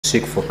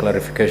seek for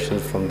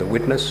clarifications from the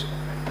witness.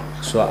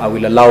 So I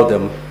will allow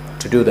them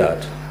to do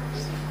that.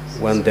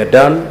 When they're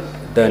done,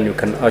 then you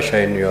can usher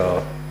in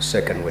your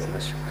second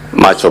witness.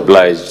 Much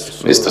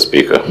obliged, Mr.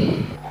 Speaker.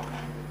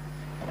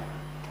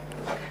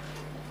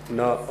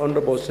 Now,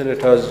 honorable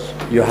senators,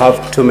 you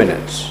have 2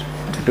 minutes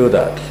to do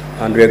that.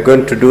 And we are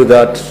going to do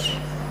that.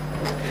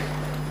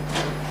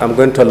 I'm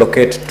going to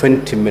allocate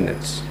 20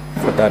 minutes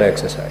for that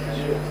exercise.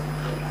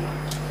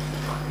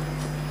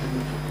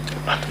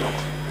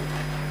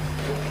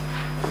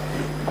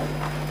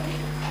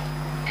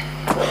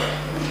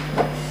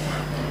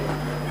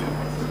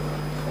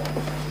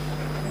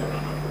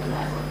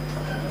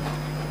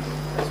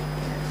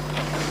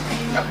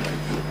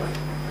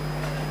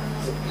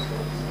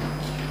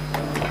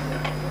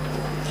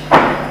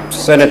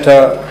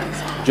 Senator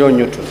John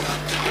Newton.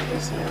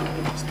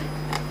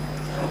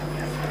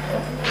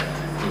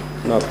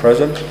 Not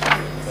present.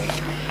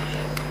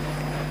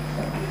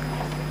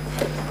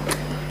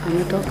 Can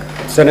you talk?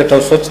 Senator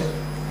Sotsi.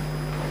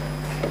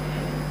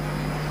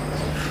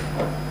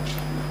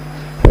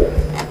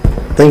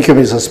 Thank you,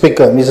 Mr.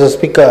 Speaker. Mr.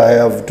 Speaker, I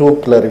have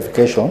 2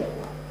 clarifications.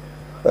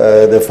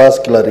 The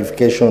first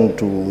clarification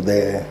to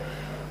the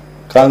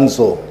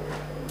Council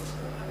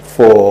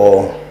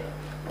for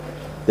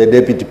the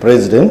Deputy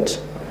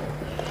President,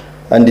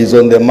 and is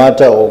on the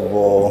matter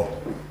of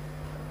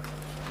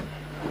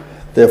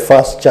the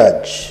first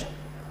charge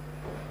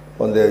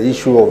on the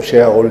issue of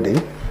shareholding.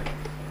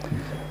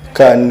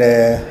 Can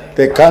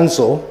the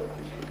Council,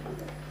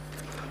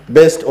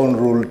 based on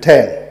Rule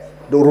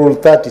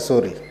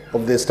 30,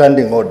 of the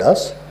Standing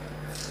Orders,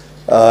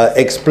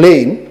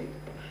 explain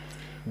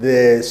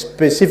the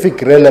specific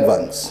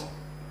relevance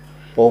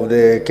of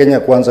the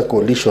Kenya Kwanza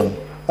Coalition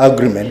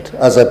Agreement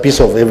as a piece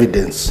of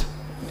evidence?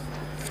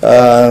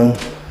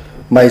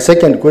 My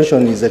second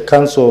question is the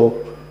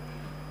Council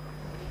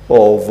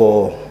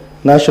of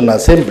National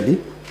Assembly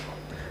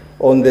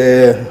on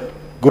the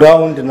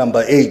ground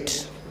number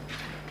 8,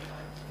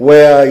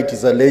 where it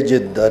is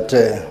alleged that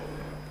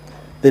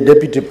the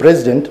Deputy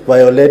President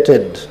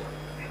violated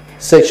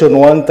Section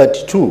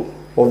 132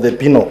 of the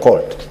Penal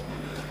Code.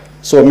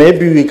 So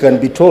maybe we can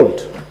be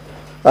told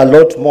a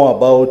lot more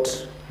about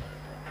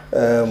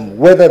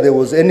whether there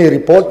was any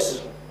report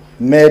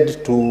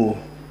made to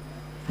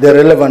the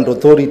relevant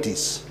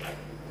authorities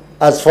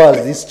as far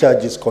as this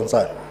charge is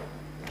concerned.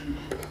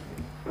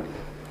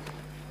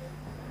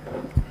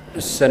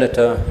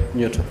 Senator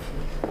Newton.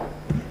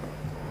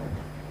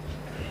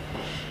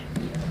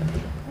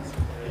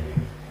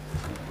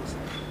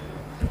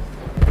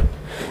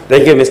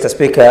 Thank you, Mr.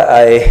 Speaker.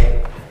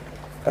 I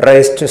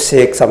rise to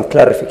seek some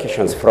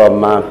clarifications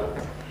from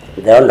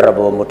the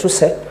Honorable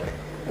Mutuse.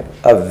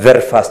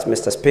 Very fast,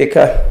 Mr.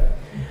 Speaker.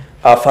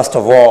 First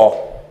of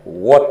all,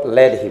 what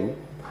led him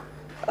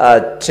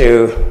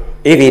to,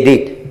 if he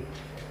did,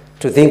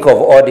 to think of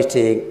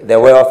auditing the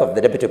wealth of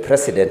the Deputy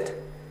President?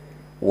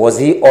 Was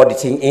he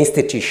auditing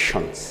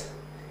institutions?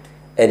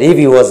 And if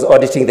he was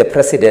auditing the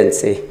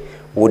presidency,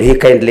 would he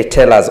kindly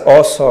tell us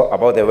also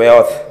about the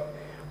wealth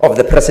of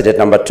the President?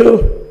 Number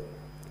 2,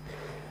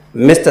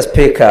 Mr.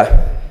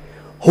 Speaker,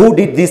 who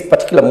did this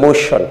particular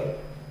motion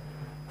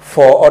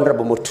for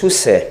Honorable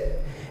Mutuse?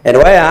 And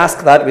why I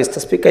ask that, Mr.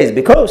 Speaker, is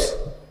because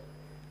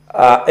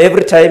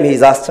every time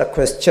he's asked a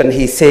question,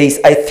 he says,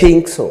 I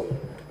think so,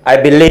 I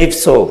believe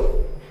so.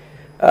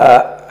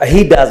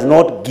 He does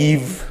not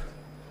give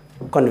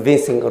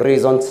convincing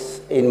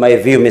reasons, in my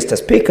view, Mr.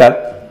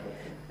 Speaker.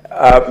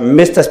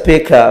 Mr.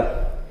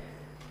 Speaker,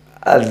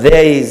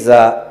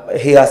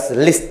 he has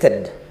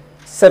listed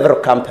several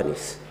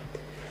companies.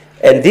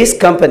 And these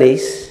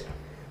companies,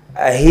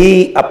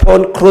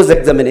 upon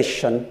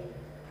cross-examination,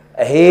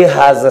 he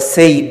has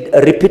said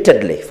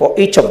repeatedly for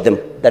each of them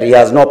that he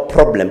has no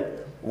problem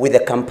with the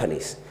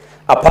companies.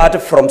 Apart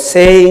from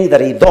saying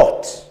that he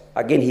thought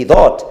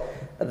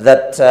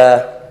that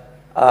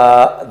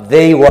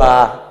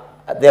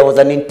there was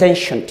an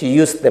intention to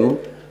use them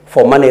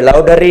for money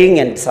laundering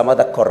and some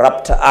other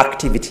corrupt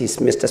activities,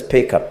 Mr.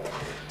 Speaker.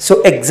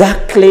 So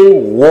exactly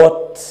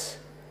what,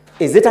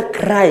 is it a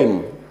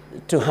crime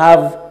to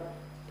have,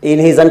 in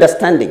his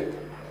understanding,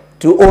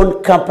 to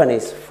own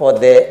companies for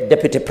the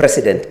Deputy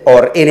President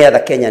or any other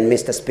Kenyan,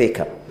 Mr.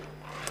 Speaker?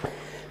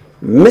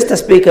 Mr.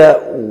 Speaker,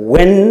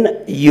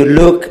 when you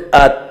look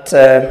at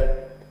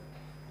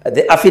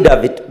the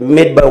affidavit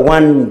made by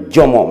one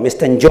Jomo,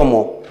 Mr.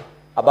 Njomo,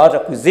 about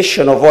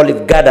acquisition of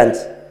Olive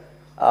Gardens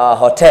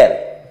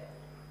Hotel,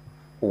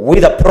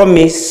 with a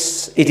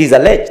promise, it is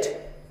alleged,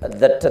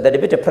 that the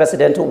Deputy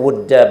President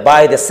would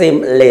buy the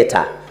same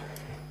later.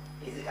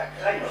 Is it a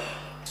crime?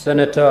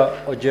 Senator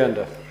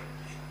Ojenda.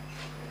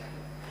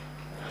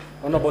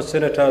 Honorable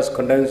Senators,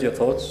 condense your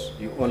thoughts.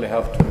 You only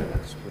have 2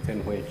 minutes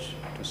within which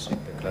to seek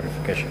the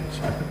clarifications.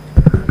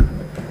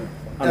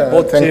 And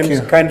both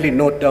teams kindly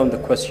note down the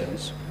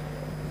questions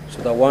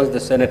so that once the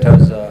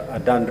senators are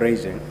done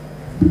raising,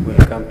 we'll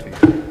come to you.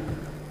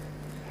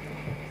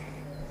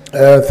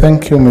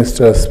 Thank you,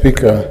 Mr.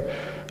 Speaker.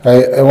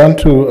 I want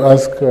to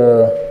ask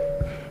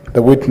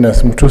the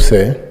witness,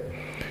 Mutuse,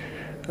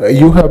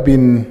 You have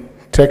been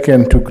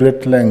taken to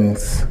great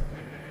lengths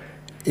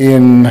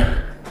on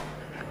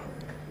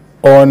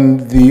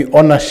the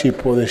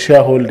ownership or the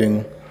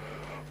shareholding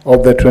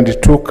of the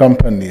 22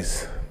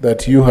 companies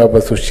that you have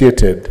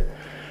associated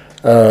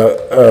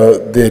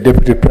the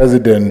Deputy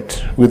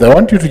President with. I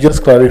want you to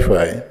just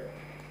clarify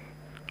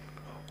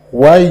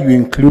why you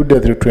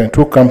included the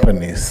 22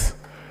 companies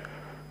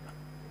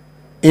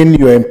in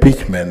your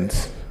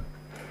impeachment.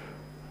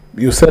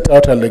 You set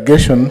out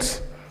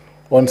allegations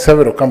on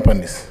several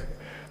companies.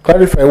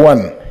 Clarify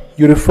one,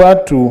 you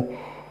refer to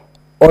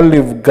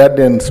Olive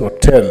Gardens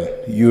Hotel,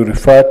 you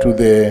refer to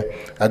the,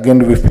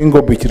 again,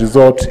 Vipingo Beach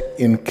Resort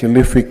in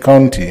Kilifi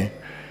County.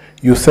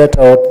 You set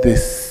out the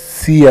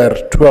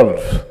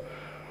CR12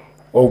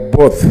 of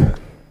both.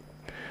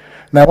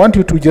 Now I want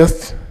you to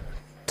just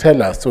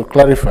tell us or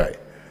clarify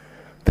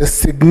the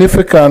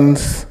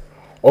significance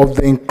of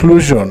the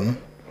inclusion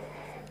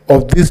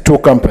of these two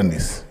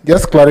companies.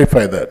 Just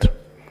clarify that.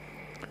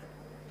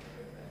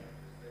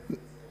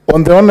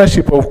 On the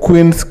ownership of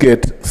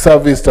Queensgate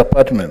Serviced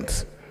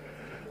Apartments,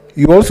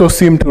 you also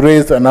seem to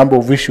raise a number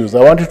of issues.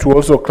 I want you to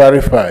also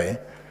clarify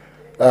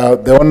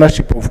the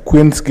ownership of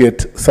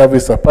Queensgate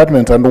Serviced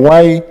Apartments and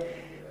why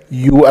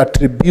you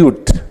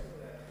attribute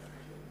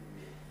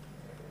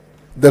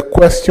the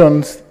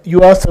questions.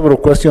 You asked several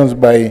questions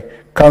by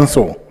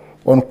counsel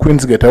on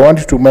Queensgate. I want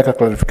you to make a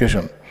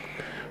clarification.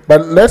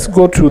 But let's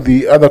go to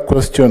the other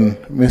question,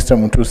 Mr.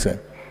 Mutuse.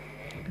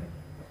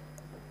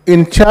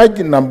 In charge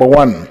number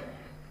 1,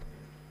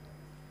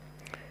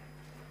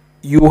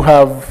 you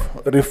have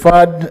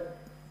referred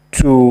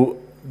to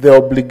the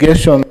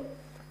obligation.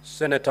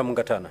 Senator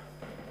Mungatana.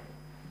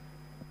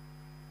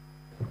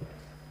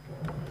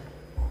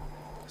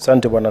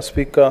 Asante Bwana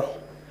Spika.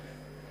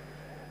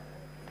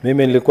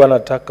 Mimi nilikuwa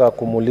nataka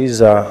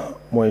kumuuliza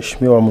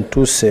Mheshimiwa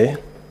Mutuse,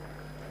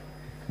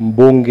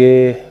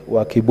 mbunge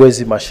wa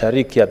Kibwezi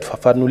Mashariki,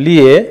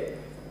 atufafanulie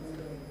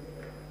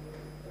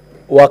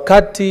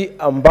wakati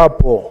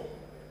ambapo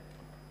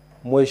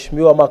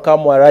Mheshimiwa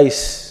Makamu wa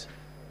Rais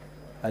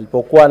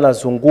alipokuwa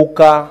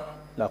anazunguka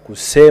na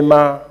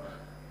kusema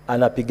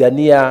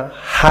anapigania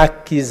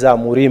haki za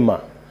Murima,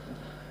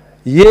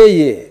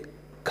 yeye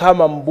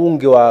kama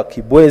mbunge wa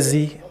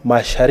Kibwezi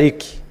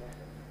Mashariki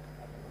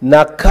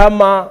na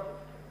kama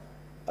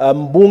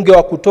mbunge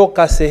wa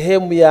kutoka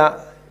sehemu ya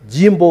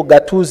jimbo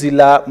gatuzi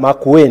la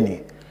Makueni,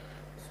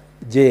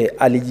 je,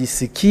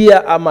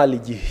 alijisikia ama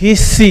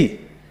alijihisi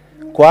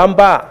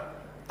kwamba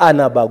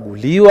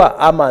anabaguliwa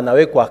ama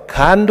anawekwa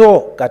kando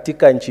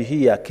katika nchi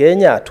hii ya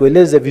Kenya?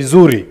 Tueleze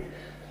vizuri,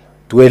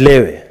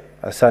 tuelewe.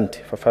 Asante,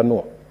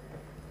 fafanua.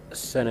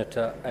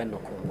 Senator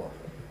Enokumbo.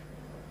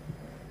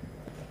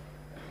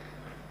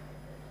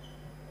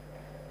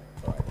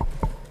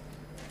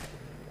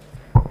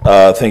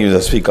 Thank you,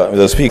 Mr. Speaker.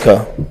 Mr.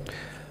 Speaker,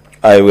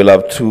 I will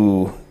have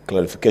two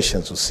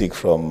clarifications to seek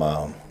from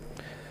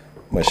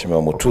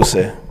Mheshimiwa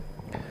Mutuse,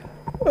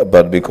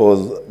 but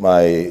because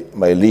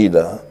my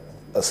leader,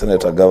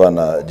 Senator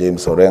Governor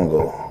James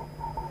Orengo,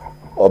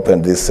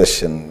 opened this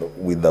session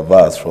with the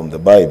verse from the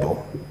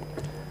Bible,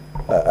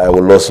 I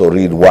will also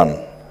read one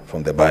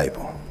from the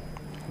Bible.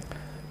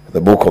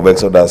 The book of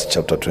Exodus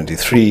chapter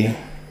 23,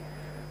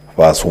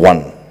 verse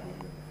 1.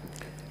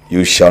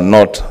 You shall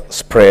not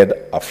spread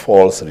a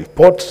false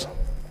report.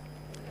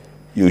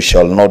 You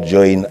shall not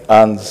join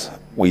hands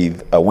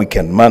with a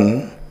wicked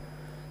man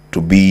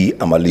to be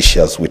a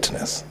malicious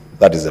witness.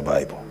 That is the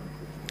Bible.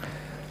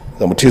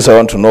 The Mutuse, I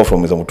want to know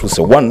from Mr. Mutuse,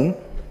 one,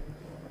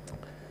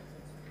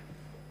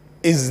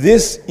 is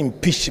this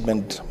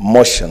impeachment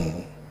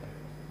motion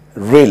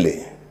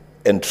really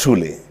and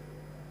truly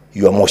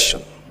your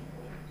motion?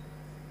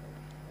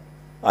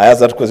 I ask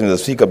that question, Mr.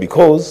 Speaker,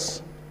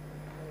 because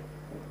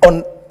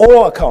on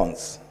all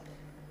accounts,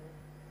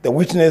 the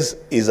witness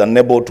is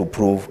unable to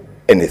prove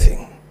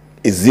anything.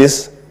 Is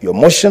this your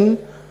motion,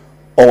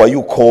 or are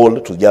you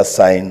called to just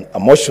sign a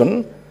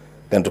motion,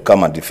 then to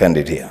come and defend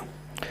it here?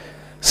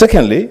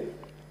 Secondly,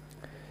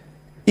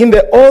 in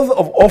the oath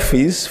of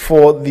office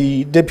for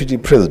the Deputy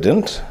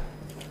President,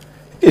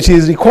 it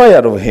is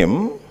required of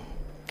him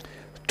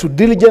to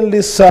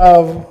diligently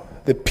serve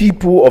the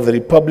people of the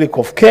Republic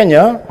of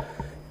Kenya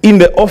in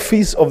the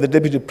office of the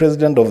Deputy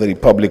President of the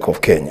Republic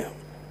of Kenya.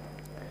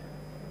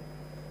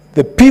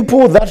 The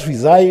people that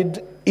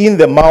reside in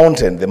the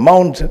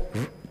Mount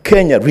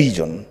Kenya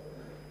region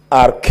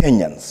are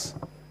Kenyans.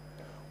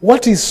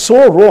 What is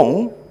so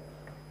wrong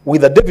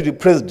with the Deputy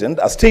President,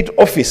 a state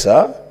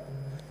officer,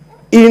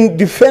 in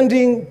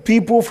defending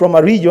people from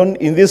a region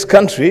in this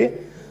country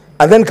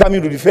and then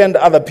coming to defend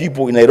other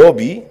people in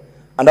Nairobi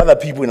and other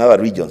people in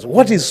other regions?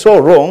 What is so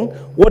wrong?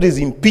 What is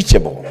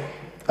impeachable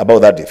about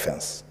that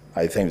defense?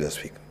 I thank the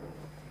Speaker.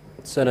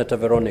 Senator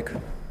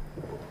Veronica.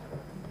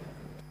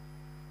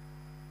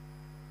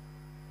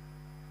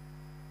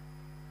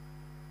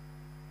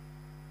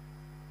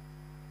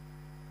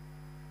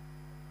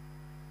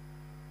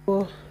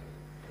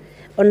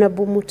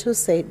 Honorable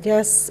Mutuse,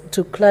 just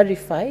to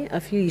clarify a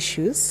few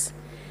issues.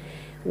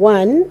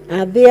 One,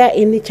 are there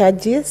any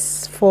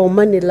charges for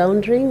money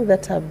laundering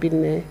that have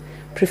been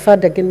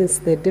preferred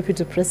against the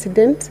Deputy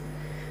President?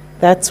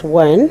 That's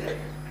one.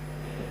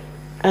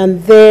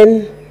 And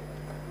then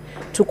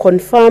to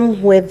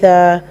confirm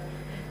whether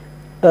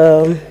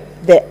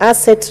the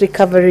Asset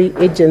Recovery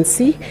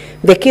Agency,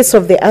 the case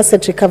of the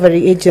Asset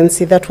Recovery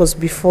Agency that was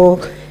before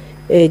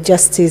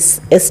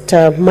Justice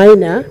Esther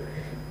Minor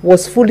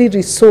was fully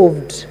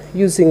resolved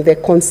using the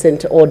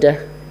consent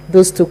order.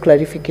 Those two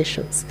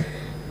clarifications.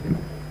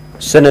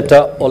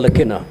 Senator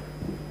Olekina.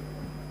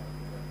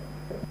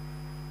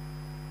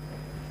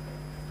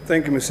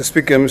 Thank you, Mr.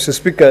 Speaker. Mr.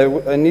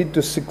 Speaker, I need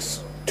to seek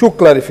two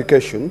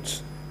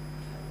clarifications,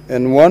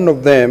 and one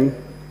of them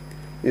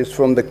is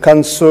from the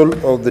Council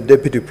of the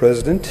Deputy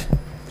President.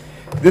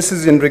 This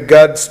is in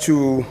regards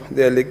to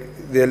the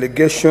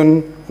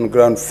allegation on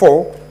ground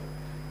 4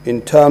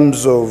 in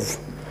terms of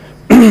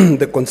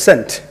the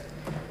consent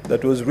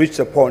that was reached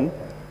upon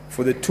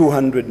for the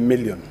 200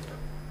 million.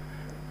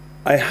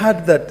 I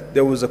heard that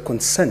there was a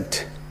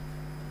consent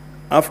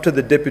after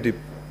the Deputy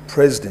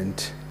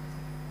President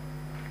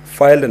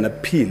filed an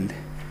appeal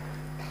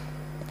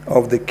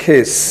of the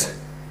case,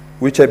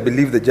 which I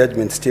believe the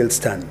judgment still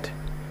stands.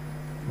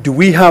 Do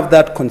we have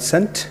that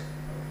consent?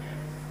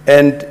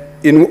 And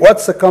in what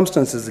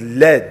circumstances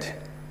led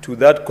to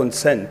that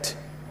consent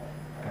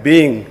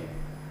being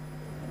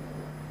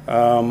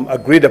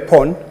agreed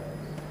upon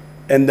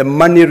and the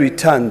money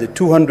returned, the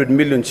 200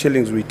 million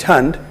shillings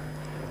returned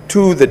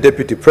to the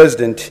Deputy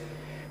President,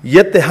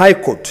 yet the High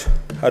Court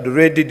had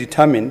already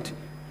determined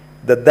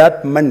that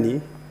that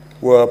money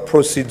were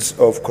proceeds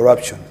of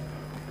corruption?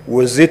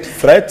 Was it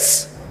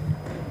threats?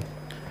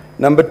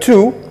 Number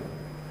two,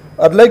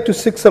 I'd like to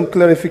seek some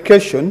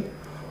clarification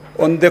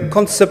on the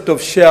concept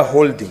of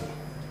shareholding.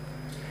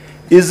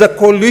 Is a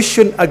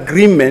coalition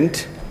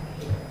agreement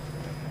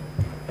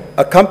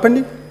a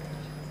company?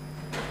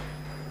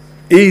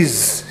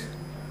 Is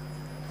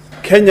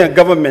Kenya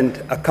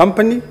government a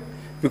company?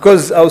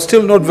 Because I was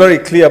still not very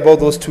clear about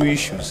those two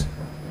issues.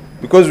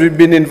 Because we've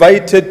been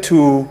invited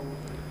to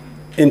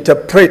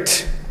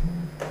interpret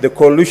the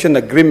coalition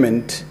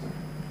agreement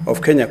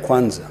of Kenya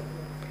Kwanza.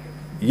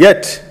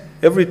 Yet,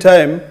 every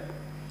time,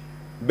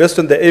 based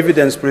on the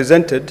evidence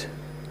presented,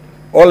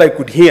 all I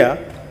could hear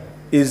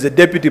is the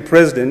Deputy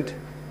President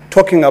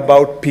talking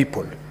about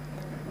people.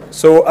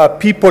 So are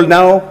people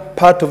now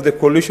part of the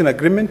coalition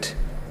agreement?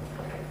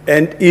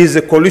 And is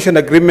the coalition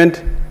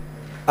agreement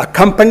a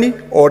company,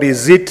 or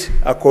is it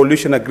a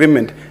coalition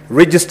agreement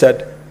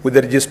registered with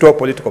the Register of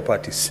Political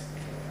Parties?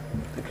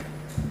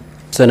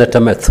 Senator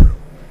Meth.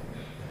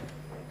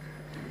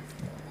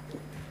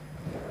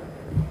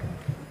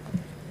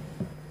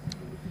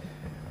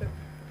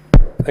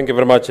 Thank you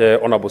very much,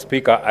 Honorable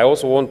Speaker. I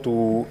also want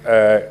to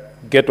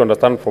get to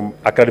understand from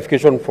a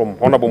clarification from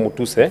Honorable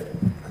Mutuse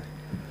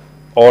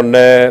on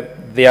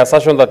the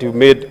assertion that you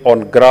made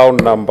on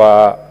ground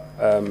number,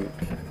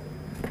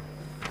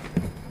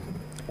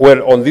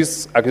 on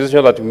this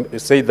accusation that you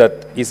say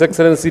that His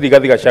Excellency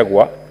Rigathi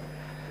Gachagua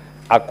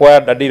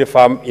acquired a dairy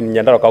farm in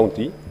Nyandarua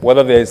County,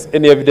 whether there is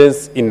any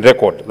evidence in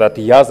record that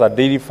he has a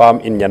dairy farm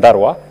in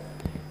Nyandarua,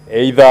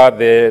 either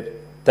the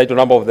title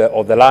number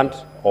of the land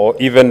or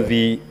even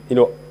the,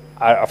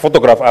 a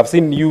photograph. I've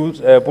seen you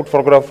put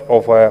photograph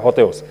of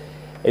hotels,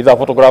 either a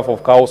photograph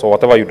of cows or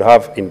whatever you'd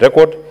have in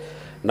record.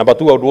 Number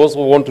two, I would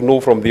also want to know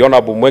from the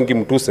Honorable Mwengi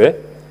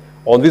Mutuse,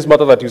 on this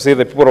matter that you say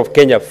the people of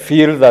Kenya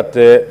feel that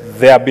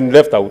they have been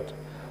left out,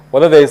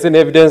 whether there is any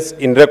evidence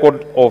in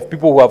record of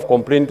people who have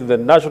complained to the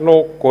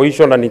National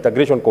Cohesion and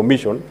Integration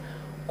Commission,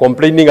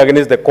 complaining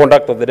against the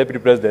conduct of the Deputy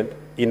President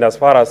in as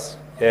far as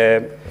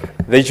the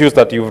issues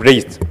that you've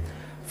raised.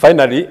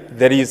 Finally,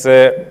 there is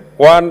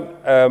one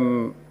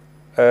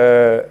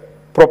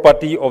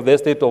property of the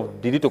estate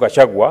of Didito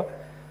Gachagua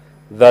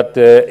that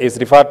is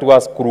referred to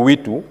as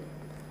Kuruwitu,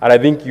 and I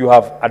think you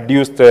have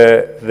adduced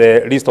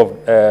the list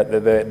of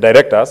the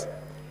directors.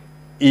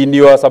 In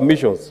your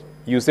submissions,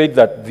 you said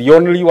that the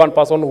only one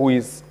person who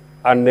is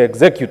an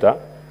executor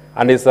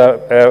and is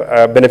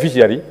a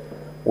beneficiary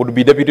would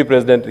be Deputy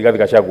President Rigathi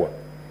Gachagua.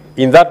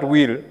 In that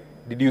will,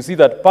 did you see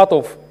that part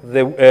of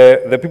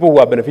the people who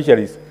are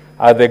beneficiaries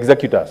are the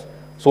executors?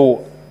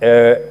 So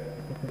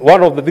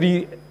one of the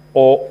three,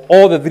 or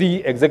all the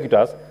three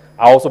executors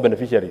are also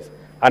beneficiaries.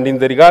 And in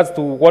the regards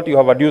to what you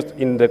have adduced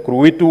in the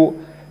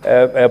Kuruwitu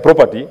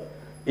property,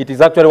 it is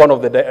actually one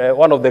of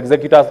the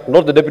executors,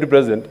 not the Deputy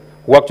President,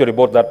 who actually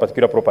bought that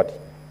particular property.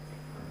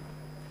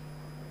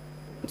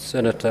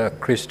 Senator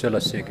Christella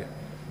Sige.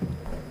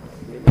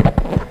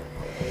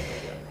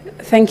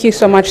 Thank you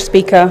so much,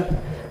 Speaker.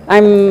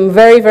 I'm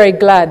very, very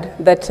glad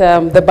that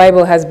the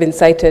Bible has been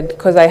cited,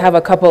 because I have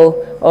a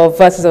couple of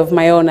verses of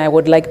my own I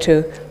would like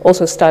to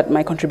also start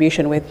my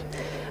contribution with.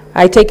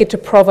 I take it to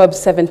Proverbs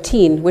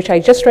 17, which I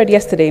just read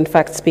yesterday, in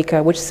fact,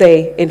 Speaker, which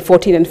say in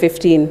 14 and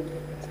 15.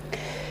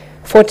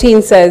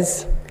 14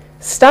 says,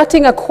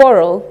 starting a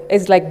quarrel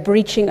is like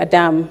breaching a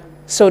dam,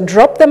 so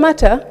drop the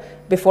matter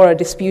before a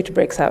dispute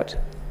breaks out.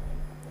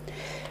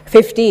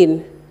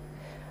 15,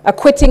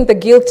 Acquitting the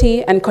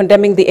guilty and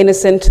condemning the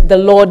innocent, the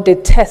Lord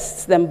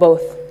detests them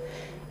both.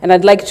 And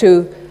I'd like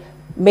to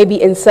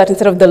maybe insert,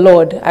 instead of the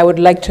Lord, I would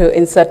like to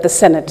insert the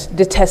Senate,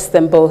 detests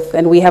them both,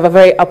 and we have a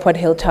very upward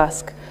hill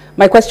task.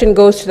 My question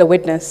goes to the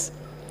witness.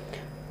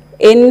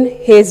 In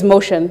his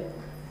motion,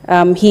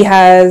 he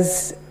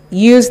has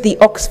used the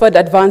Oxford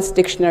Advanced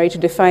Dictionary to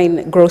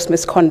define gross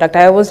misconduct.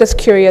 I was just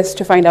curious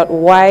to find out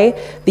why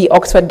the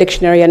Oxford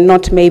Dictionary and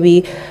not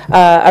maybe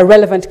a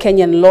relevant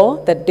Kenyan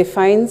law that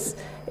defines,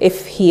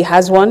 if he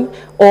has one,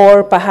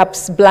 or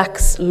perhaps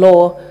Black's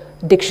Law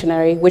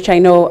Dictionary, which I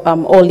know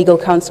all legal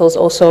counsels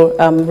also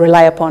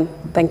rely upon.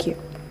 Thank you.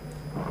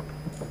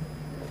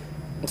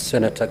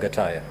 Senator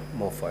Gataya,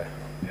 more fire.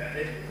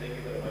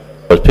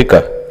 Mr.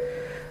 Speaker,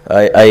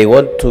 I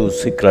want to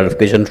seek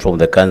clarification from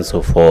the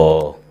council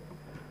for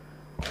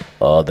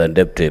the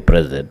Deputy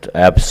President. I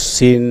have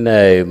seen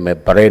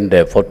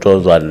parade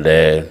photos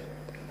and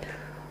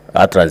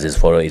utterances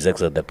for His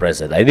Excellency the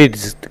President. I need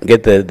to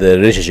get the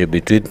relationship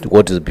between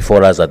what is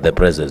before us and the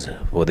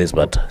President for this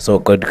matter. So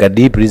can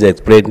he please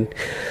explain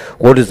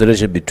what is the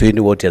relationship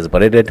between what he has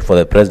paraded for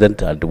the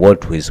President and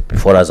what is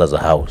before us as a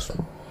House?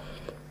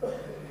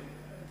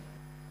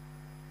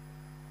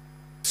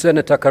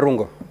 Senator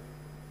Karungo.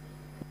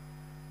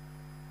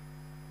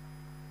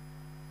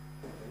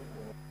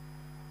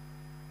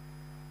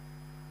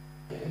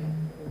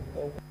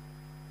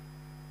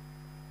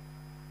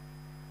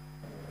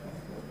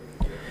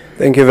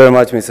 Thank you very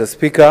much, Mr.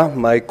 Speaker.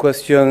 My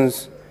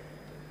questions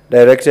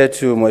directed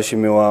to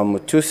Mheshimiwa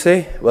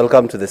Mutuse.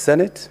 Welcome to the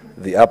Senate,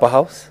 the upper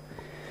house.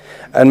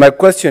 And my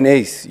question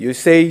is, you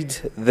said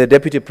the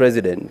Deputy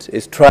President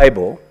is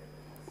tribal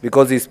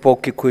because he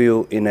spoke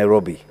Kikuyu in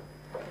Nairobi.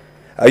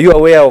 Are you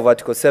aware of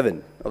Article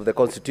 7 of the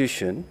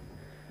Constitution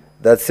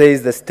that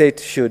says the state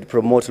should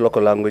promote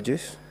local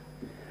languages?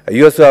 Are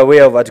you also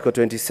aware of Article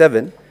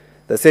 27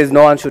 that says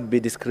no one should be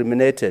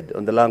discriminated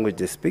on the language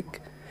they speak?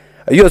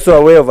 Are you also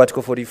aware of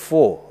Article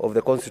 44 of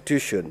the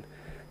Constitution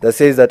that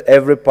says that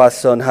every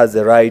person has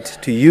the right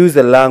to use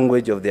the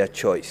language of their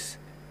choice?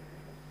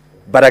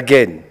 But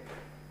again,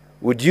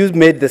 would you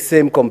make the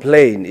same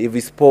complaint if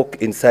we spoke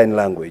in sign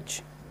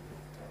language?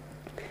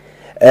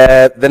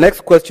 The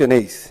next question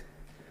is,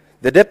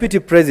 the Deputy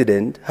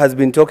President has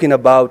been talking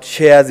about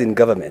shares in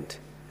government,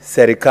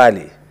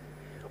 serikali,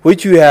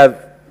 which we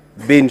have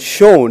been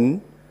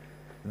shown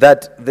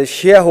that the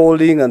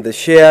shareholding and the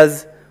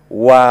shares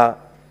were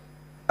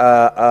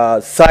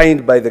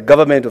signed by the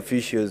government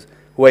officials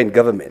who are in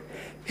government.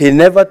 He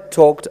never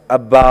talked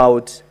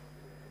about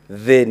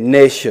the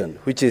nation,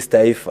 which is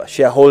Taifa,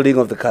 shareholding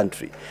of the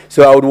country.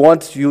 So I would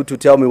want you to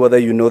tell me whether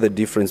you know the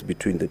difference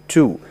between the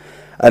two.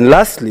 And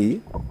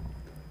lastly,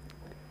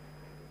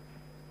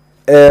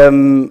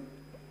 you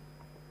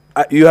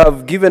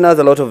have given us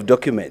a lot of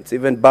documents,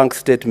 even bank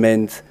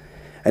statements,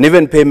 and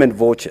even payment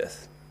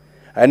vouchers.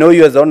 I know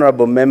you as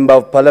Honorable Member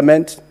of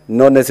Parliament,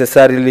 not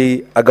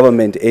necessarily a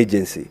government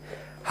agency.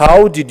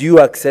 How did you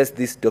access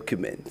these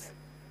documents?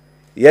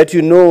 Yet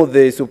you know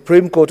the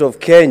Supreme Court of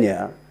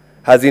Kenya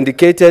has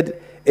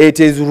indicated it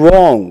is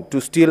wrong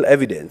to steal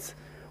evidence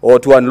or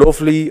to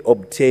unlawfully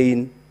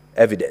obtain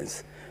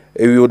evidence.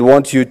 We would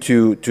want you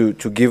to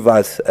give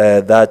us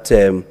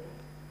that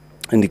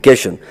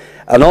indication.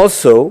 And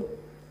also,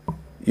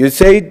 you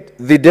said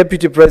the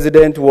Deputy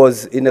President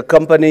was in a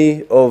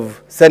company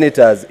of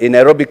senators in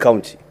Nairobi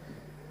County.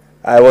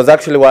 I was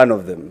actually one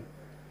of them.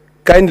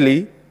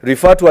 Kindly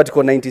refer to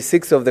Article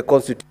 96 of the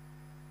Constitution.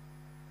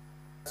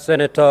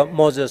 Senator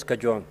Moses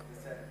Kajwang.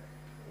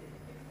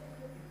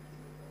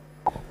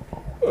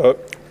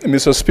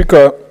 Mr.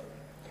 Speaker,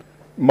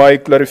 my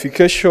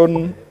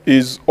clarification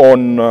is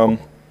on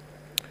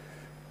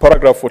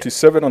paragraph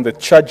 47 on the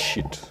charge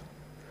sheet.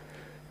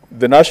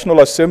 The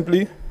National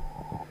Assembly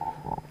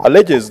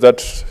alleges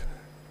that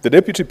the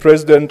Deputy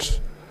President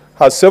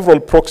has several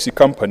proxy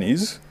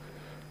companies,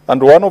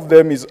 and one of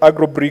them is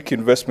Agrobrick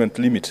Investment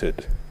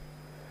Limited.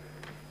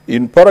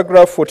 In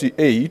paragraph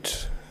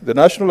 48, the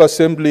National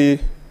Assembly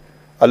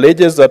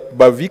alleges that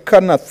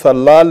Bavika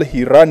Nathalal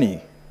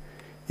Hirani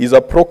is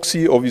a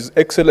proxy of His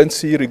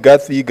Excellency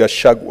Rigathi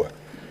Gachagua.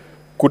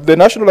 Could the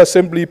National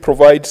Assembly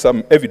provide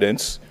some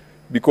evidence,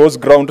 because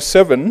ground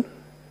 7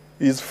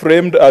 is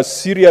framed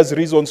as serious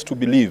reasons to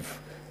believe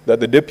that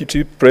the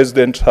Deputy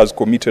President has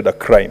committed a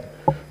crime?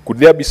 Could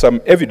there be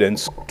some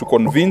evidence to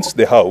convince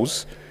the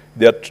House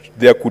that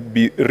there could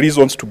be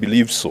reasons to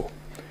believe so?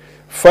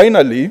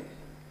 Finally,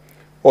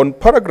 on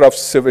paragraph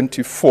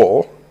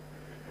 74,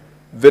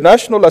 the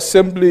National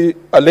Assembly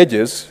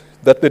alleges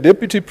that the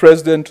Deputy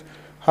President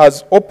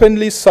has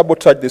openly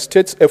sabotaged the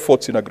state's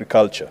efforts in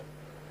agriculture.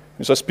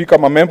 Mr. Speaker,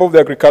 I'm a member of the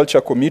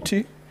Agriculture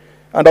Committee,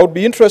 and I would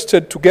be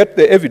interested to get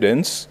the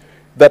evidence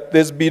that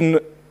there's been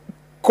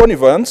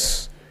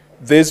connivance,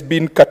 there's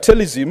been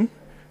cartelism,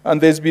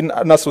 and there's been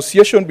an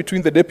association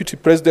between the Deputy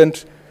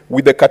President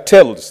with the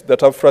cartels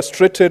that have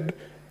frustrated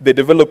the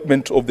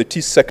development of the tea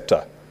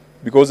sector.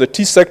 Because the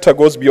tea sector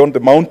goes beyond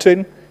the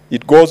mountain,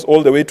 it goes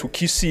all the way to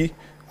Kisii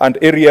and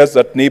areas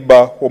that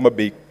neighbor Homa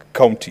Bay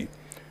County.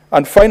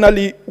 And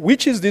finally,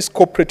 which is this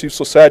cooperative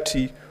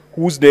society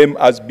whose name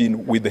has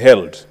been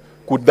withheld?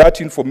 Could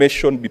that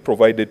information be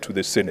provided to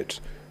the Senate?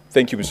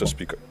 Thank you, Mr.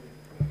 Speaker.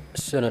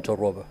 Senator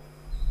Robert.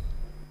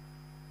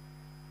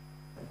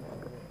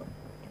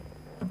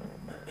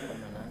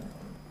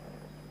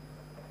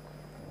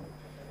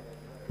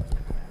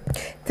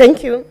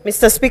 Thank you,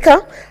 Mr.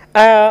 Speaker.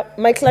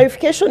 My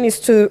clarification is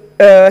to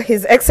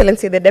His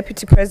Excellency, the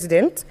Deputy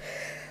President,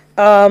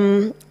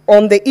 on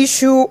the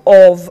issue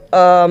of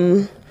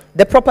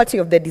the property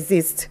of the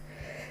deceased.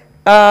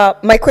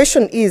 My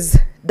question is,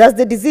 does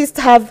the deceased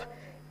have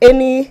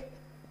any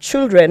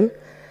children?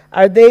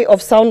 Are they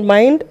of sound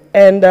mind?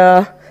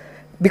 And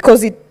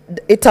because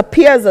it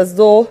appears as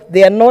though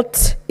they are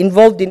not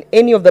involved in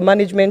any of the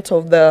management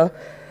of the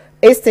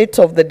estate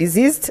of the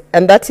deceased,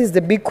 and that is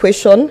the big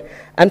question,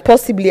 and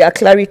possibly a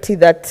clarity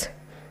that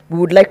we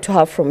would like to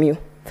have from you.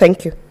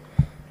 Thank you.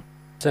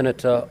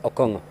 Senator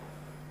Okongo.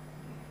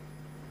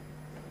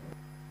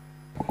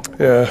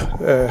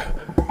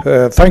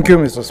 Thank you,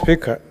 Mr.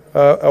 Speaker.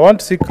 I want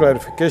to seek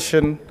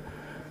clarification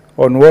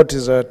on what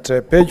is at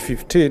page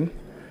 15,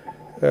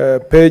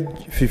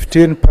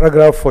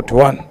 paragraph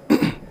 41.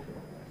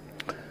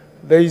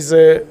 There is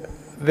the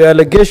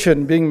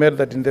allegation being made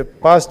that in the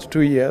past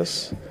 2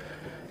 years,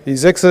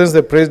 His Excellency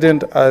the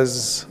President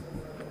has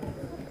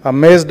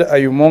amassed a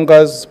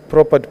humongous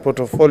property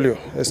portfolio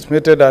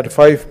estimated at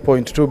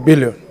 5.2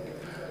 billion.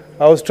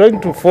 I was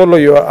trying to follow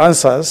your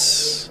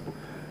answers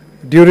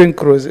during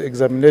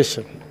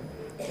cross-examination,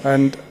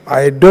 and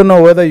I don't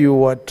know whether you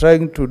were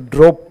trying to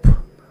drop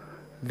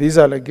this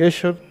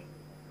allegation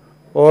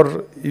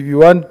or if you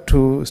want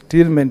to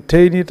still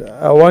maintain it.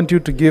 I want you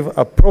to give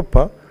a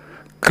proper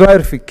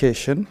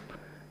clarification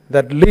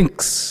that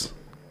links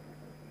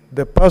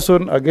the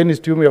person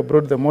against whom you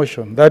brought the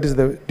motion, that is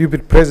the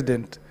Deputy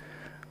President,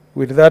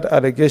 with that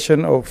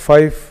allegation of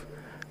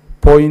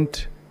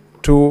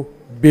 5.2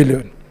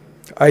 billion.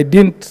 I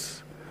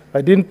didn't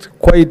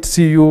quite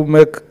see you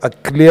make a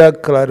clear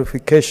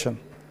clarification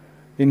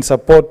in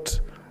support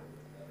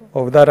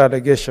of that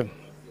allegation.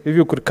 If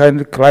you could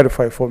kindly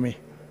clarify for me.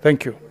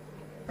 Thank you.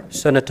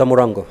 Senator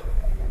Murango.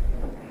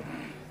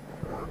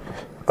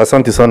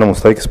 Asante sana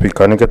Mstahiki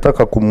Speaker.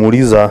 Ningetaka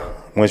kumuuliza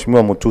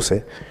Mheshimiwa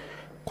Mutuse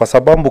kwa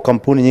sababu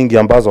kampuni nyingi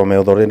ambazo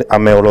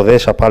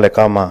ameorodhesha pale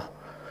kama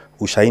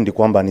ushahidi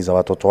kwamba ni za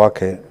watoto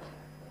wake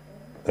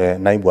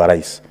naibu wa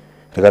rais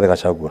Rigathi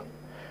Gachagua.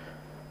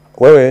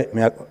 Wewe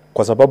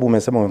kwa sababu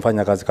umesema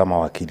umefanya kazi kama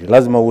wakili,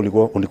 lazima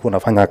ulikuwa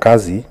unafanya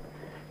kazi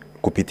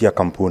kupitia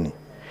kampuni.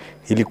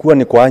 Ilikuwa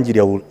ni kwa ajili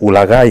ya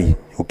ulaghai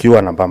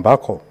ukiwa na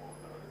bambako?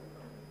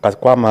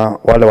 Kama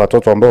wale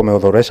watoto ambao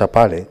umeorodhesha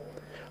pale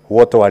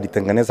wote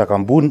walitengeneza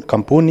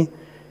kampuni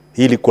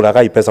ili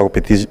kulaghai pesa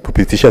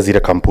kupitisha zile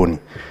kampuni.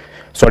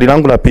 Swali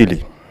langu la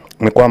pili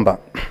ni kwamba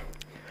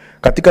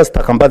katika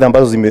stakabadhi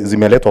ambazo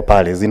zimeletwa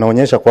pale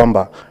zinaonyesha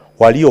kwamba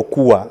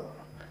waliokuwa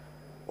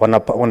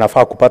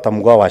wanafaa kupata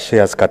mgao wa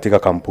shares katika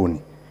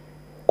kampuni,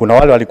 kuna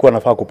wale walikuwa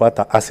wanafaa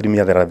kupata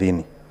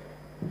 30%,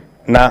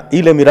 na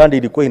ile miradi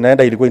ilikuwa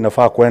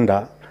inafaa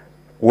kwenda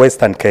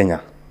Western Kenya,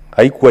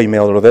 haikuwa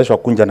imeorodheshwa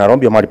kunja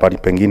Nairobi mahali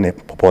pengine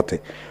popote.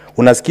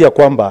 Unasikia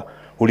kwamba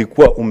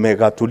ulikuwa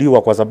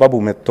umegatuliwa kwa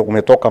sababu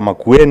umetoka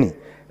Makueni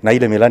na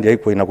ile miradi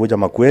haikuwa inakuja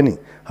Makueni.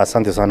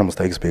 Asante sana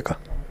Mstahiki Speaker.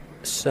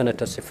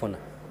 Senator Sifuna.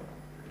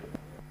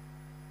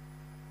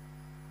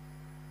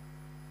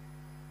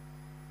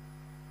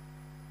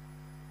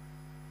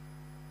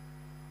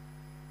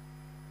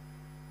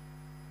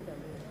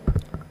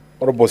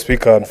 Honorable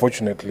Speaker,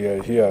 unfortunately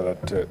I hear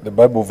that the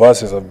Bible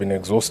verses have been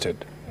exhausted.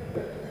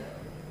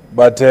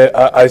 But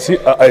I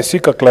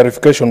seek a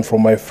clarification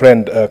from my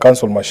friend,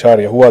 Counsel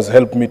Macharia, who has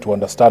helped me to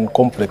understand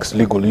complex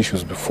legal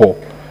issues before.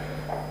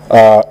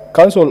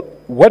 Counsel,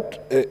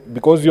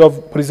 because you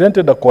have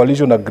presented a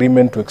coalition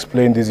agreement to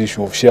explain this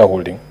issue of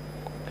shareholding,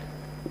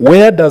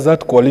 where does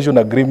that coalition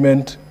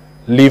agreement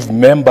leave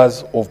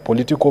members of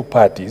political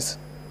parties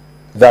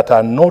that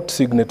are not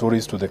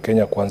signatories to the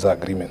Kenya Kwanza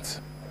agreements?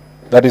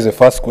 That is the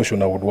first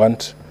question I would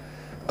want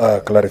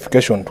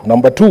clarification to.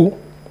 Number two,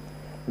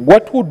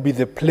 what would be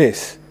the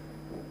place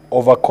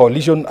of a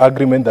coalition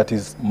agreement that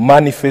is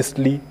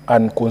manifestly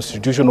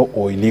unconstitutional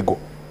or illegal?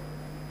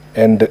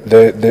 And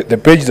the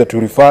page that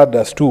you referred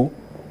us to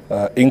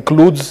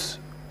includes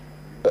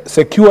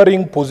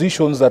securing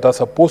positions that are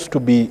supposed to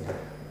be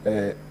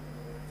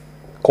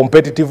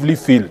competitively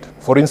filled.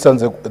 For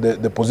instance,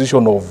 the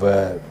position of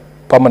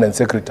permanent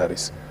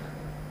secretaries.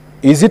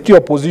 Is it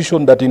your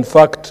position that in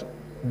fact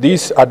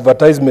these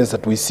advertisements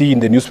that we see in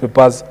the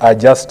newspapers are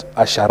just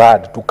a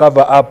charade to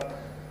cover up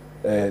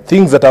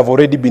things that have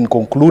already been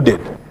concluded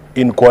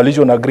in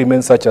coalition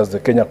agreements such as the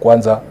Kenya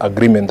Kwanza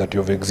agreement that you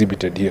have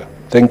exhibited here?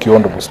 Thank you,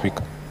 Honorable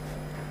Speaker.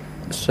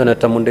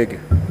 Senator Mundegi.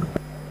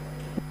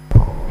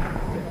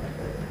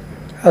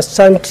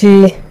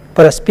 Asante,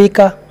 Bwana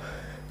Speaker.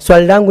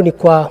 Swali langu ni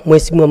kwa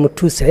Mheshimiwa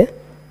Mutuse.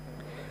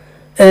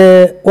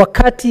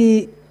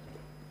 Wakati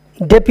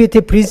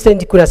Deputy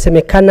President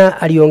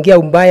kunasemekana aliongea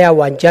ubaya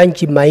wa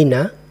Jaji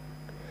Maina,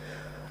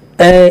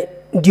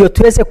 ndio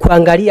tuweze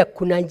kuangalia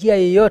kuna njia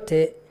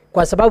yoyote,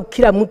 kwa sababu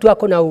kila mtu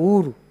ako na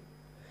uhuru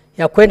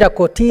ya kwenda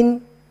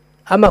kotini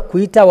ama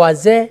kuita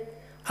wazee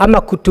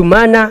ama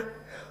kutumana.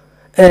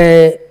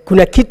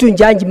 Kuna kitu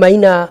Jaji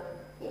Maina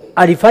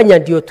alifanya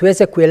ndio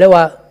tuweze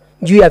kuelewa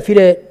juu ya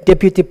vile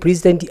Deputy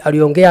President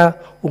aliongea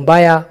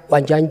umbaya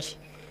wa jaji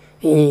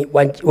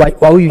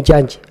wa huyu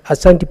jaji.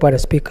 Asante Bwana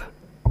Speaker.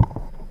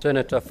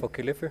 Senator for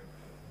Kilifi.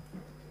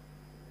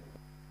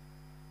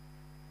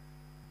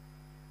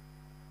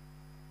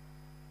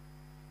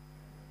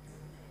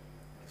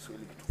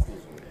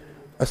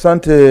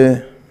 Asante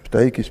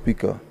Mstahiki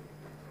Spika.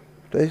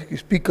 Mstahiki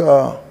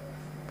Spika,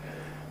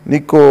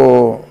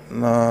 niko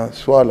na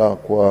swala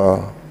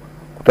kwa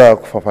kutaka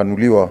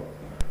kufafanuliwa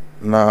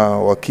na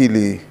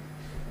wakili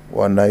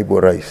wa naibu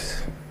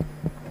rais.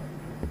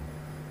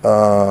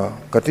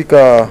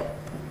 Katika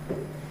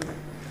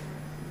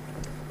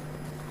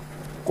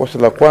kosa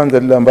la kwanza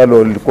lile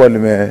ambalo lilikuwa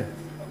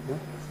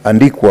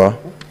limeandikwa,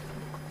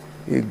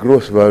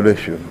 gross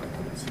violation,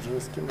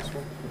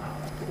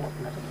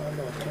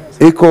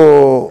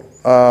 iko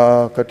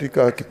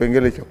katika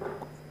kipengele cha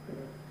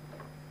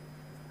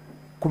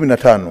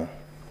 15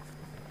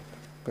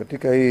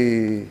 katika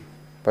hii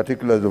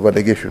particulars of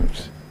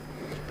allegations,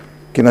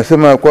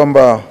 kinasema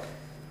kwamba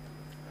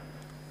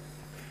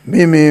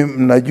mimi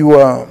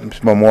mnajua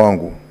msimamo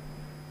wangu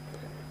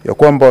ya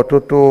kwamba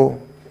watoto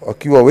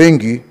wakiwa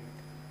wengi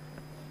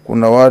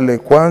kuna wale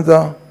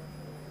kwanza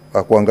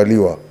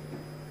kuangaliwa,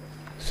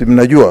 si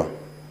mnajua?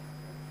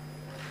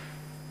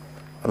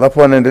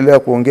 Alafu anaendelea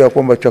kuongea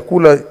kwamba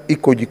chakula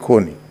iko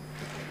jikoni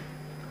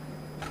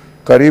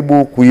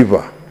karibu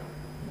kuiva,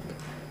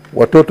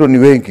 watoto ni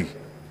wengi,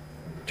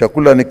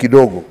 chakula ni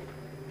kidogo,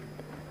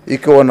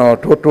 iko na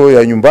watoto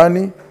ya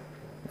nyumbani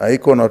na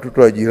iko na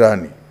watoto ya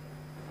jirani,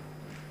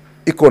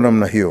 iko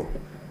namna hiyo.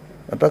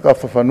 Nataka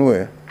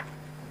afafanue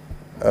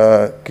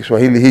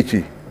Kiswahili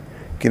hichi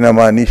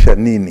kinamaanisha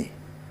nini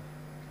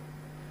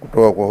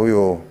kutoka kwa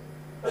huyo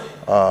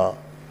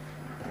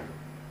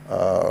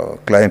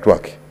client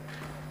wake.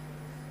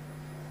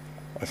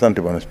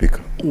 Asante Bwana Speaker.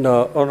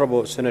 Now,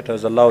 honorable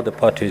senators, allow the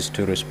parties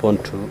to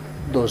respond to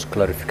those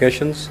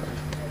clarifications,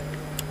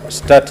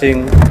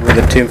 starting with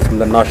the team from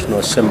the National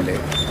Assembly,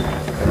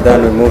 and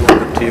then we move to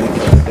the team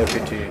from the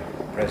Deputy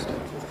President.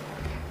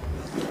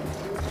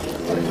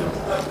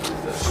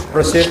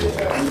 Proceed.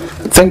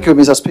 Thank you,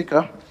 Mr.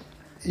 Speaker.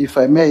 If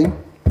I may,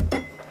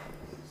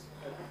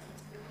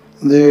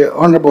 the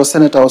Honorable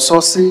Senator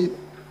Ososi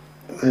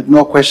had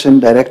no question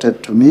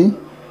directed to me.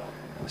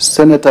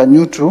 Senator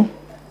Nyutu,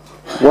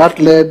 what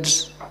led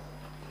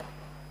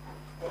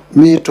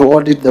me to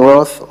audit the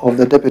wealth of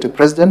the Deputy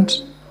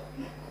President?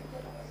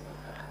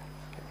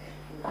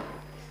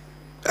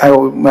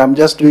 I'm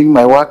just doing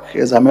my work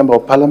as a Member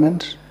of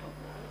Parliament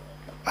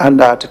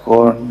under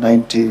Article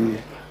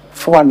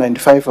 94 and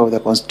 95 of the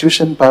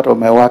Constitution. Part of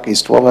my work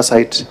is to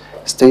oversight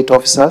state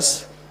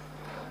officers.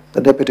 The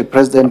Deputy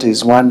President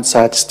is one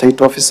such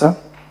state officer.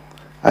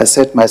 I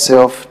set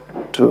myself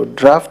to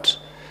draft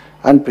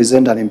and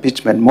present an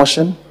impeachment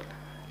motion,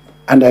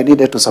 and I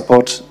needed to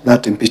support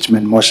that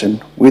impeachment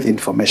motion with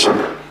information.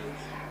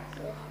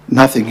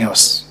 Nothing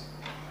else.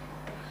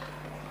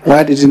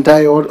 Why didn't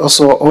I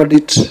also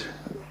audit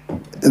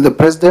the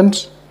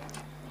President?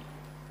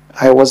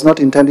 I was not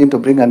intending to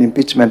bring an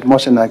impeachment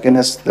motion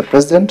against the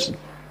President.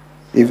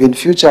 If in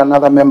future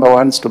another member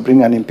wants to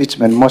bring an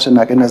impeachment motion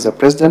against the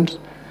President,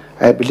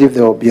 I believe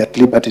they will be at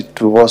liberty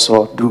to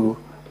also do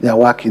their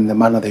work in the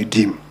manner they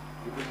deem.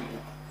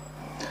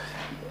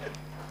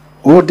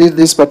 Who did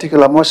this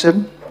particular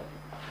motion?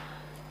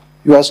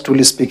 Yours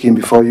truly speaking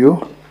before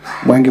you,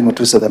 Mwengi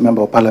Mutuse, the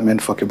Member of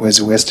Parliament for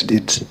Kibwezi West,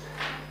 did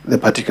the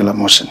particular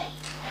motion.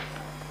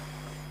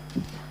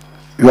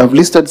 You have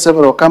listed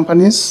several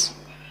companies.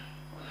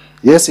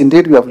 Yes,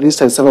 indeed, we have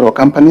listed several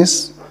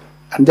companies.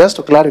 And just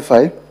to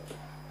clarify,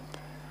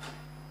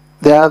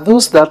 there are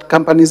those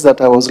companies that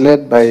I was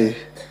led by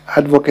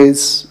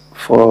advocates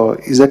for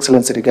His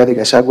Excellency Rigathi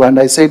Gachagua, and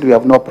I said we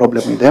have no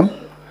problem with them.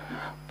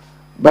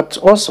 But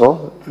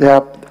also, there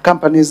are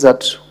companies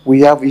that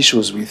we have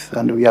issues with,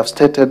 and we have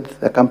stated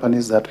the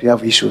companies that we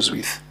have issues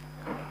with.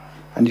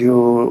 And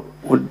you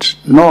would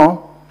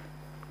know,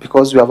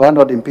 because we have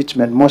handled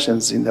impeachment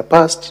motions in the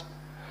past,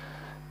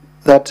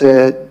 that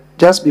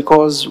just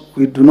because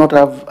we do not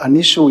have an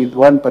issue with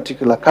one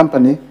particular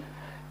company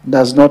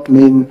does not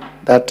mean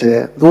that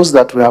those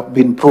that have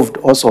been proved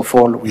also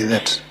fall with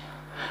it.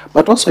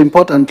 But also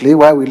importantly,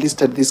 why we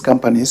listed these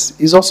companies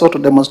is also to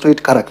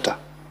demonstrate character.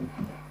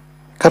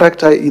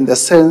 Character in the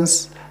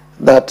sense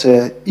that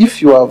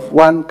if you have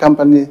one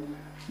company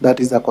that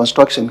is a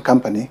construction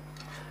company,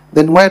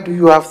 then why do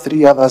you have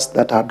 3 others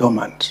that are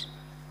dormant?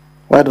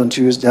 Why don't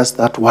you use just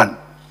that one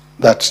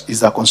that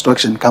is a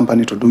construction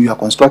company to do your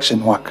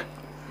construction work?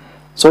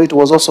 So it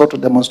was also to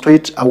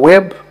demonstrate a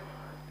web,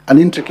 an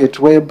intricate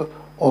web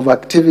of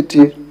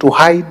activity to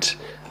hide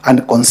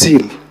and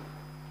conceal.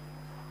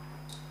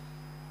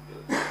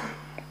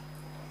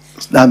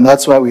 And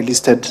that's why we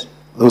listed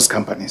those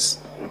companies.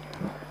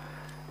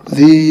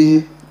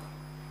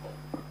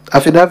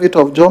 Affidavit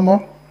of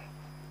Jomo,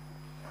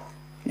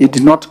 he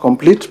did not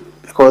complete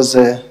because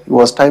it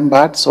was time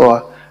barred,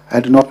 so I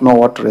do not know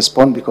what to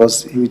respond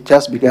because he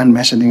just began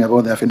mentioning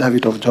about the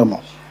affidavit of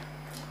Jomo.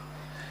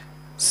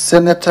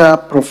 Senator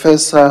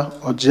Professor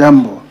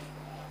Ojiambo,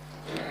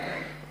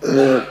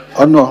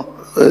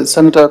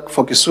 Senator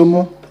for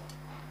Kisumu,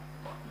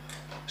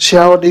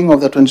 shareholding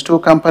of the 22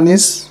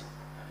 companies.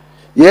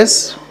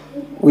 Yes,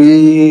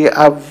 we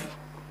have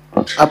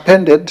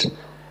appended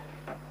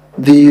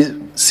the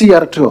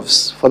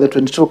CR12s for the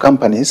 22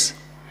 companies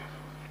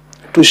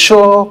to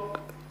show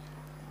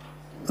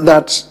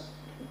that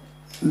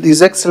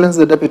His Excellency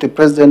the Deputy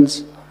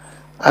President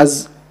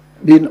has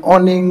been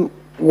owning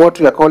what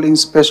we are calling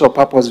special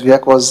purpose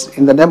vehicles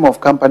in the name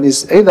of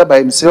companies, either by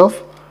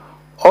himself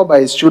or by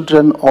his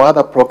children or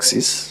other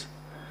proxies,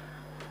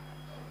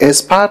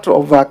 as part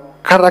of a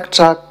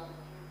character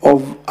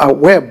of a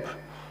web,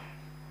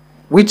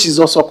 which is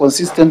also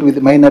consistent with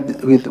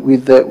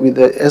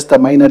the Esther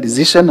Minor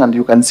decision, and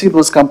you can see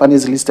those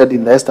companies listed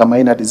in the Esther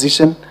Minor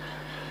decision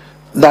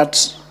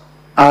that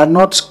are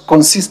not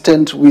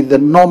consistent with the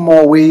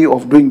normal way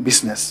of doing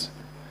business.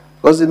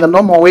 Because in the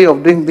normal way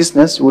of doing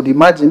business, you would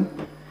imagine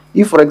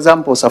if, for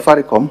example,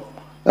 Safaricom,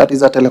 that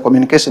is a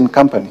telecommunication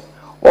company,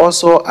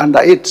 also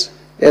under it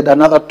had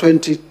another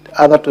 20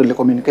 other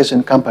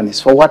telecommunication companies.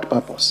 For what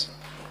purpose?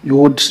 You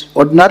would,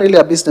 ordinarily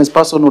a business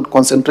person would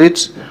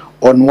concentrate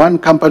on one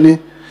company,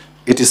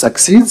 it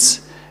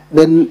succeeds.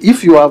 Then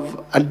if you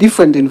have a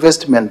different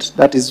investment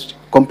that is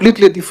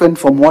completely different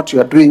from what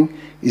you are doing,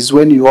 is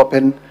when you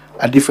open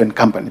a different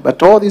company.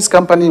 But all these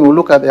companies, you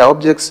look at their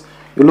objects,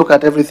 you look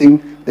at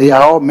everything, they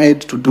are all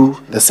made to do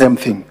the same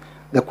thing.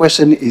 The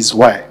question is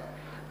why?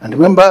 And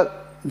remember,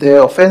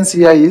 the offense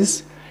here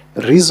is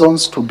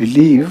reasons to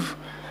believe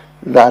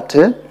that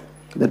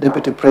the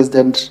Deputy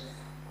President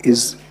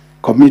has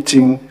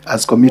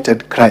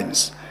committed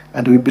crimes.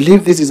 And we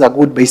believe this is a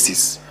good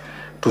basis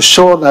to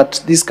show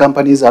that these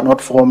companies are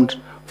not formed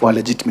for a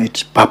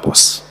legitimate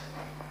purpose.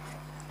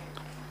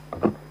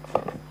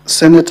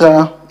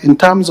 Senator, in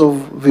terms of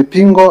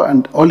Vipingo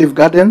and Olive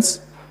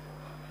Gardens,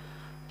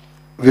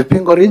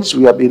 Vipingo Ridge,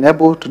 we have been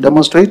able to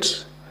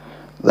demonstrate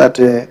that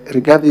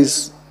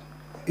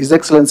His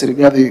Excellency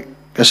Rigathi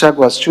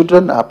Gachagua's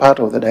children are part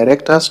of the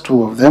directors,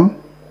 2 of them.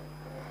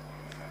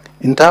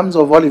 In terms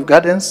of Olive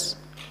Gardens,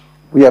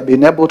 we have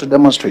been able to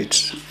demonstrate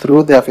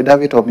through the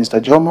affidavit of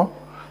Mr. Jomo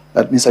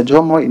that Mr.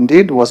 Jomo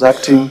indeed was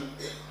acting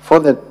for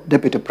the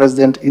Deputy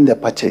President in the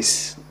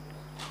purchase.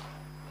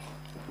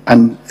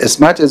 And as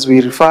much as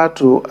we refer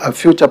to a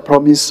future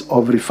promise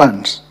of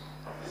refunds,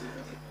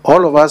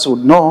 all of us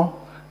would know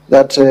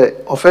that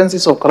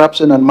offenses of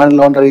corruption and money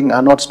laundering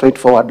are not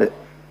straightforward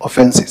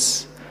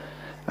offenses.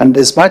 And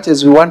as much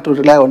as we want to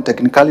rely on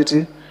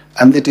technicality,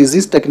 and it is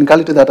this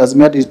technicality that has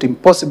made it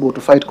impossible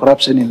to fight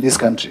corruption in this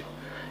country,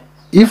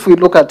 if we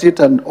look at it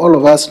and all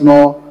of us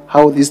know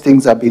how these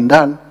things have been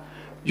done,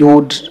 you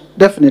would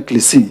definitely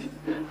see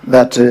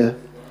that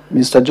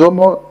Mr.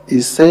 Jomo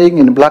is saying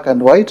in black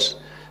and white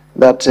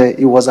that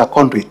he was a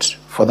conduit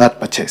for that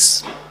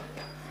purchase.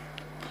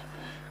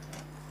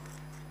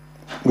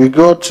 We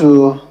go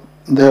to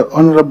the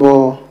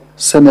Honorable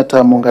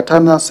Senator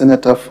Mungatana,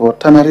 Senator for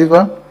Tana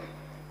River.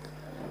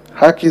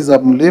 Haki za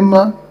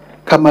mlima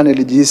kama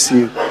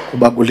nilijihisi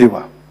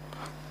kubaguliwa.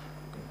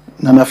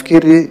 Na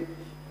nafikiri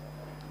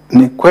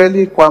ni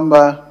kweli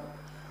kwamba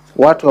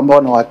watu ambao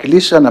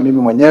wanawakilisha na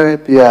mimi mwenyewe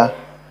pia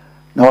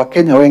na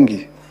Wakenya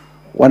wengi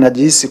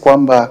wanajihisi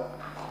kwamba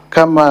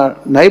kama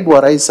naibu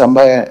wa rais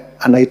ambaye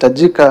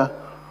anahitajika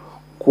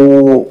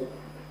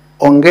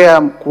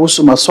kuongea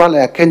kuhusu masuala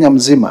ya Kenya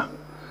mzima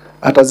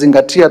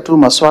atazingatia tu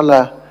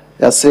masuala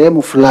ya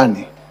sehemu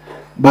fulani,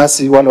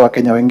 basi wale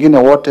Wakenya wengine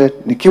wote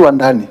nikiwa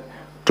ndani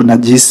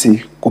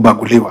tunajihisi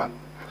kubaguliwa.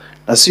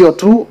 Na sio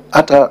tu,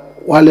 hata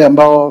wale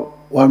ambao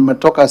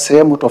wametoka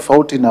sehemu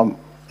tofauti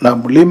na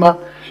mlima,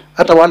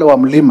 hata wale wa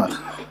mlima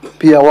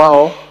pia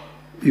wao,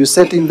 you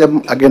setting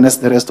them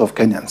against the rest of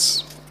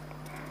Kenyans.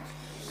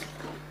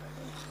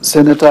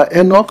 Senator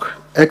Enoch,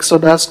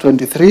 Exodus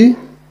 23,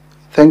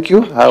 thank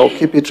you. I will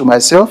keep it to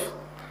myself.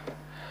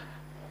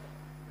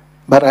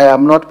 But I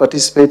am not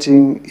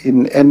participating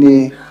in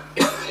any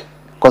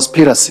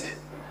conspiracy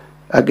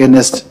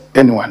against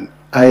anyone.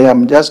 I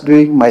am just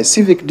doing my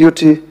civic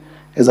duty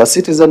as a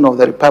citizen of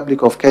the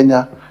Republic of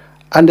Kenya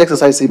and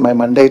exercising my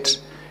mandate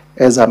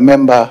as a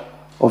member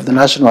of the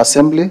National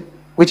Assembly,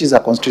 which is a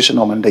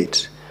constitutional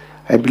mandate.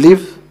 I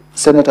believe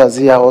senators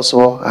here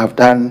also have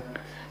done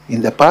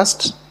in the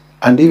past,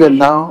 and even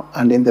now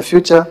and in the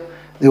future,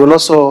 they will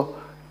also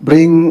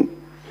bring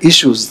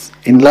issues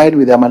in line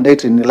with their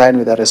mandate, in line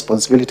with their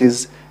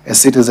responsibilities as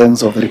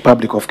citizens of the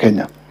Republic of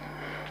Kenya.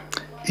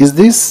 Is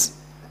this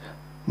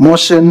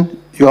motion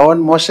your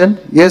own motion?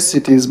 Yes,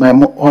 it is my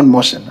own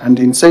motion. And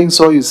in saying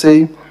so, you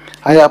say,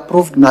 I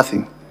approved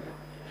nothing.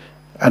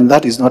 And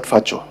that is not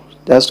factual.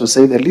 Just to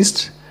say the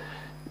least,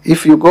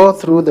 if you go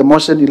through the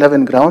motion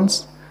 11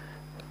 grounds,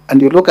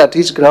 and you look at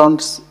each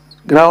grounds,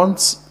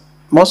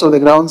 most of the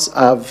grounds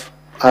have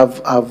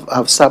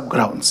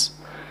sub-grounds.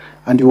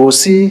 And you will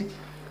see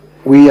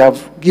we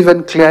have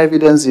given clear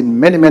evidence in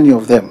many, many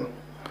of them.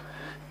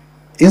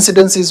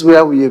 Incidences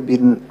where we have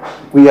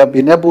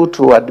been able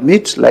to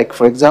admit, like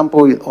for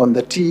example on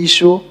the tea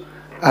issue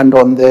and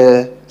on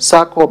the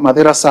Sacco,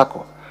 Madeira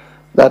Sacco,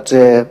 that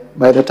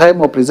by the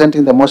time of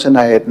presenting the motion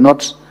I had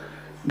not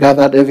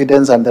gathered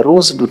evidence and the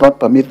rules do not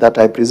permit that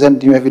I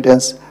present new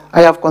evidence.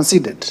 I have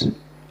conceded.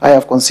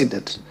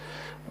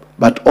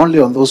 But only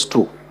on those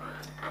two.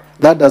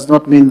 That does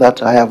not mean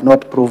that I have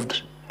not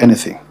proved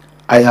anything.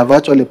 I have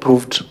actually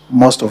proved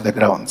most of the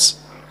grounds.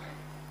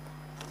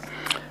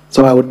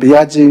 So I would be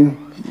urging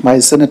my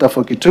senator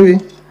for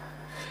Kitui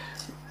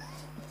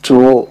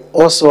to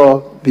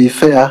also be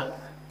fair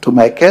to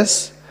my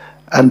case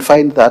and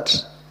find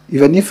that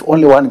even if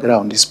only one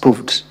ground is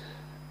proved,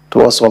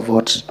 to also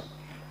vote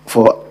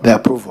for the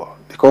approval.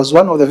 Because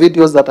one of the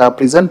videos that are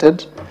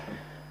presented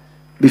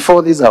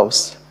before this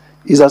house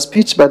is a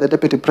speech by the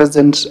Deputy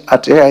President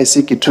at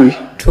AIC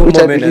Kitui,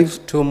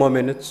 Two more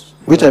minutes.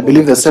 Which I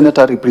believe the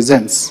senator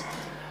represents.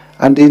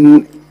 And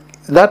in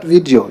that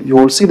video, you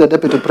will see the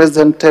Deputy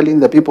President telling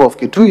the people of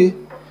Kitui,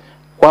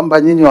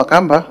 kwamba nyinyi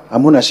Wakamba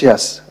hamuna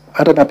shares.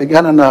 Hata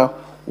napigana na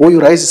huyu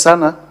rais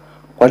sana,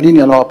 kwa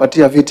nini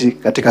anawapatia viti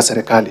katika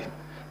serikali?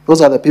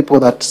 Those are the people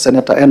that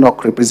Senator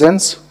Enoch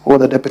represents, who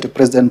the Deputy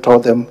President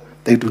told them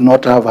they do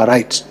not have a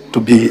right to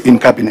be in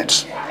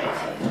cabinet.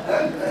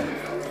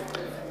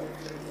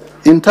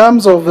 In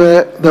terms of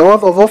the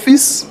oath of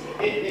office,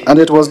 and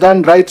it was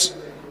done right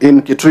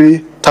in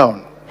Kitui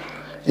town.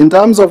 In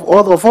terms of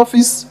oath of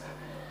office,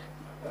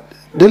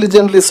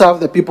 diligently serve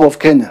the people of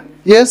Kenya.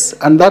 Yes,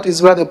 and that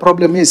is where the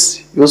problem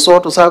is. You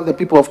sought to serve the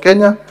people of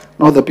Kenya,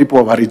 not the people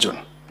of a region.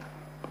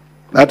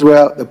 That's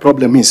where the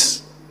problem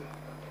is.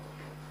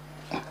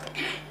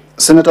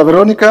 Senator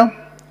Veronica,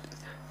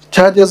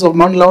 charges of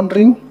money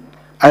laundering.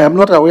 I am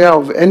not aware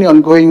of any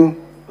ongoing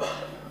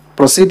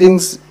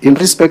proceedings in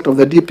respect of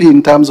the DP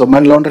in terms of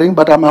money laundering,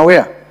 but I'm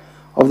aware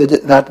of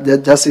that the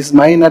Justice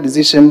Maina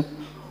decision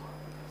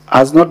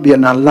has not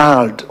been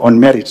annulled on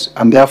merit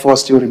and therefore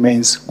still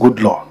remains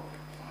good law.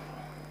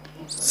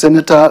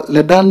 Senator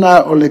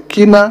Ledana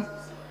Olekina,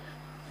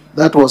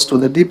 that was to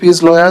the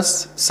DP's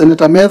lawyers.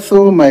 Senator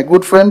Methu, my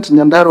good friend,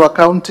 Nyandarua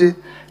County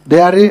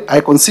Dairy,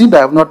 I consider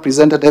I have not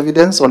presented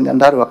evidence on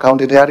Nyandarua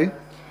County Dairy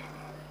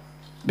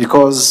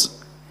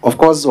because, of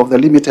course, of the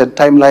limited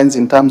timelines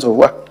in terms of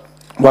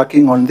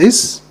working on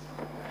this.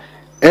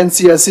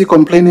 NCIC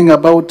complaining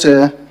about,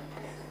 the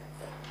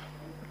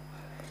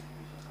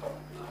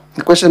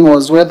question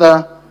was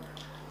whether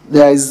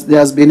there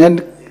has been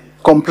any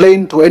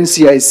complaint to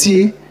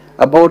NCIC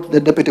about the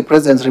Deputy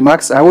President's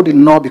remarks. I wouldn't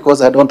know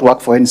because I don't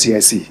work for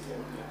NCIC.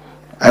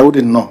 I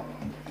wouldn't know,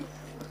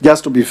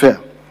 just to be fair.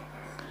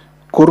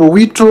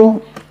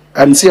 Kuruwitu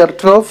and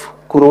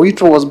CR12,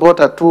 Kuruwitu was bought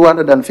at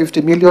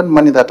 250 million,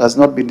 money that has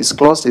not been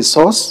disclosed, is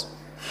source.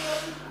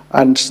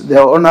 And the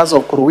owners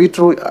of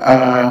Kuruwitu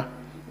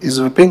is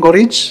Vipingo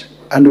Ridge,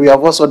 and we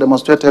have also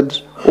demonstrated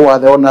who are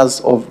the owners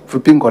of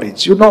Vipingo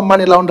Ridge. You know,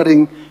 money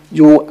laundering,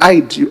 you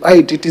hide,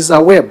 it is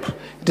a web.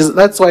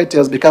 That's why it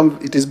has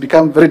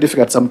become very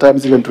difficult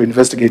sometimes even to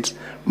investigate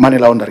money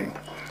laundering.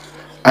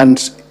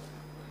 And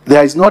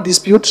there is no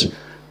dispute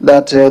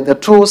that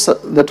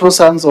the two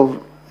sons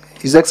of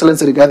His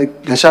Excellency Rigathi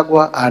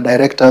Gachagua are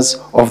directors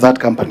of that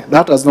company.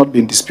 That has not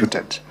been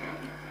disputed.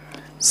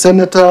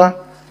 Senator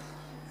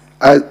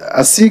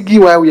Asigi,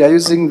 where we are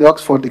using the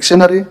Oxford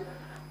Dictionary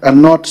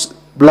and not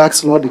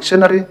Black's Law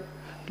Dictionary,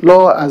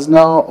 law has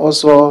now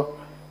also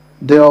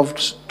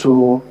delved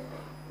to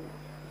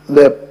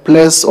the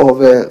place of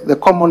the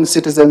common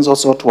citizens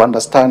also to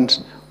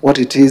understand what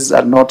it is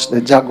and not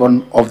the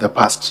jargon of the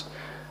past.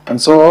 And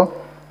so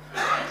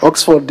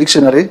Oxford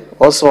Dictionary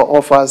also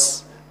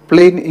offers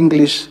plain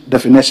English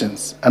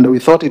definitions, and we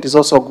thought it is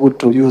also good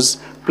to use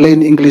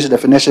plain English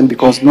definition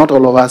because not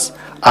all of us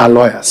are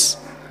lawyers.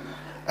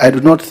 I do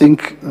not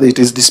think that it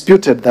is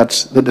disputed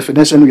that the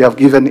definition we have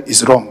given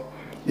is wrong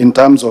in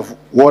terms of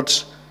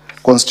what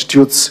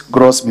constitutes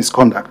gross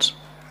misconduct.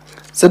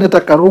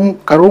 Senator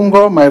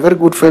Karungo, my very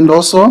good friend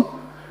also,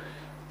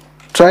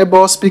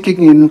 tribal,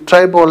 speaking in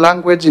tribal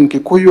language in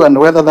Kikuyu, and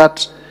whether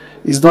that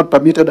is not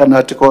permitted under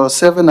Article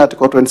 7,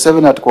 Article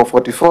 27, Article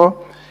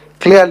 44.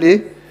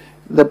 Clearly,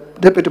 the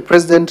Deputy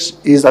President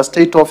is a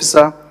state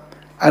officer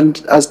and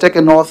has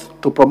taken oath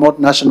to promote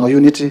national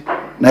unity.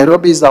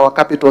 Nairobi is our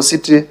capital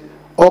city.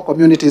 All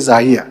communities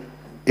are here.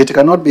 It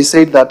cannot be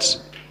said that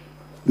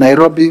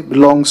Nairobi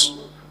belongs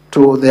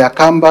to the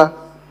Akamba,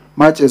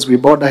 much as we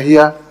border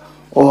here,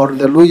 or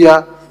the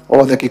Luya,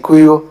 or the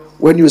Kikuyu.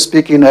 When you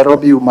speak in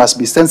Nairobi, you must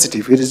be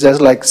sensitive. It is just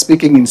like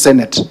speaking in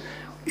Senate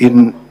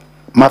in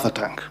mother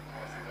tongue.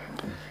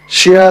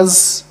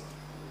 Shares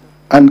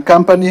and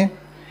company.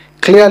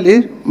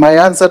 Clearly, my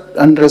answer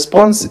and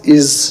response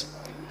is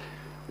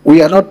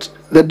we are not,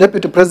 the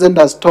Deputy President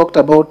has talked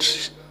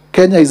about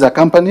Kenya is a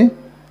company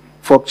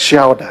for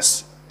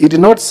shareholders. He did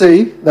not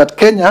say that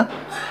Kenya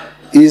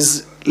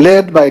is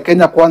led by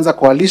Kenya Kwanza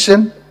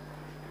Coalition,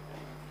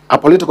 a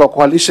political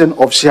coalition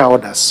of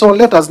shareholders. So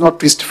let us not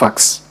twist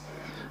facts.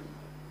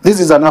 this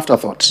is an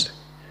afterthought.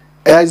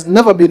 There has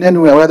never been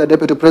anywhere where the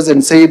Deputy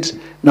President said,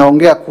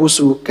 naongea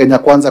kuhusu Kenya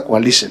Kwanza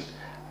coalition.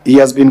 He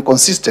has been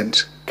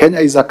consistent. Kenya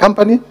is a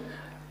company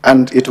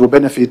and it will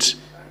benefit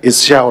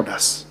its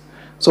shareholders.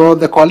 So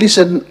the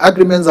coalition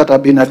agreements that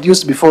have been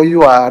adduced before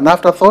you are an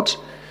afterthought,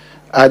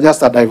 are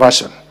just a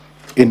diversion,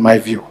 in my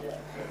view.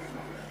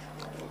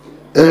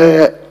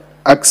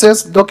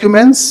 Access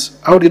documents,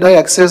 how did I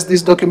access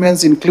these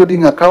documents,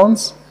 including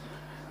accounts?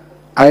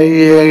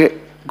 I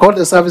got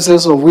the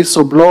services of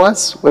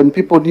whistleblowers when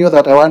people knew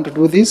that I want to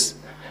do this.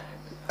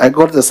 I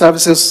got the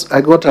services, I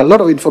got a lot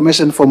of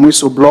information from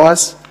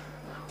whistleblowers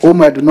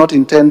whom I do not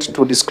intend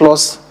to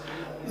disclose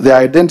their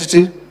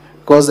identity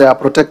because they are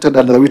protected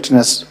under the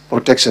Witness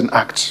Protection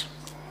Act.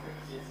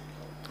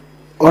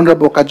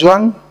 Honorable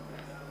Kajwang,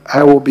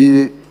 I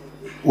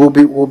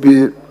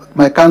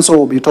my counsel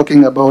will be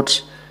talking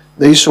about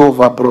the issue of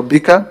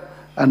Brobika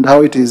and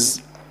how it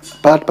is,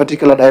 that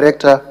particular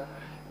director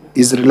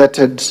is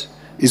related,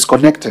 is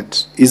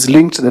connected, is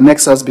linked, the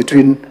nexus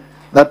between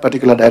that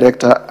particular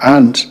director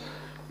and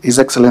His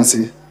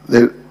Excellency,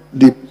 the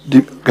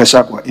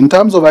Gachagua. In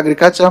terms of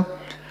agriculture,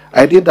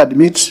 I did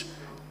admit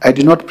I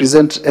did not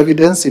present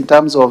evidence in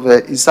terms of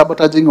his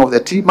sabotaging of the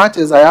tea, much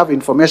as I have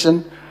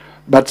information,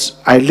 but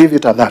I leave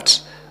it at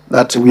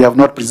that we have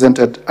not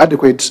presented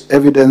adequate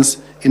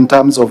evidence in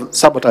terms of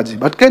sabotaging.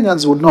 But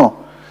Kenyans would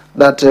know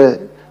that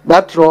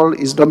that role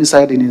is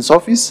domiciled in his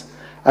office,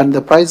 and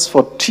the price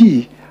for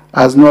tea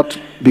has not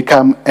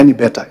become any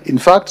better. In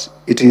fact,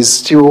 it is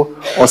still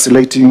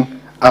oscillating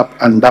up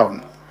and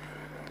down.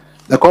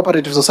 The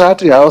cooperative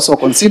society I also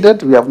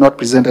considered, we have not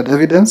presented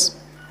evidence.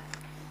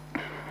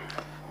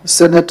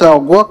 Senator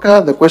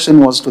Ogwoka, the question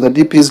was to the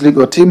DP's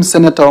legal team.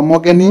 Senator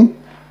Omogeni,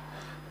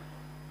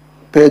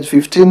 page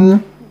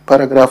 15,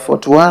 paragraph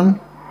 41,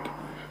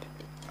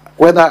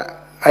 whether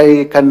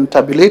I can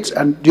tabulate,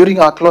 and during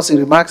our closing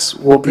remarks,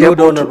 we'll be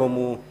able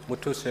to...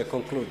 Mutuse,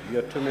 conclude.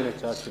 Your 2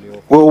 minutes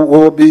actually.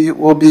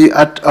 We'll be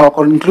at our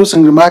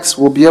concluding remarks,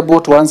 we'll be able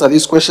to answer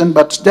this question,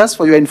 but just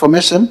for your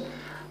information,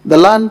 the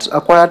land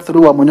acquired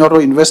through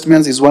Amunyoro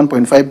Investments is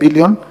 1.5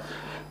 billion.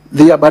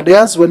 The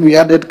Abadeas, when we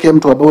added, came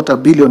to about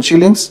 1 billion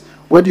shillings.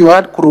 When you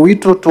add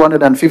Kuruwitu,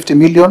 250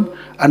 million,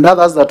 and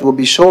others that will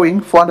be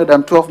showing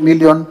 412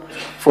 million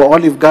for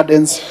Olive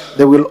Gardens,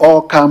 they will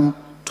all come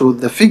to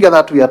the figure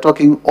that we are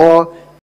talking, or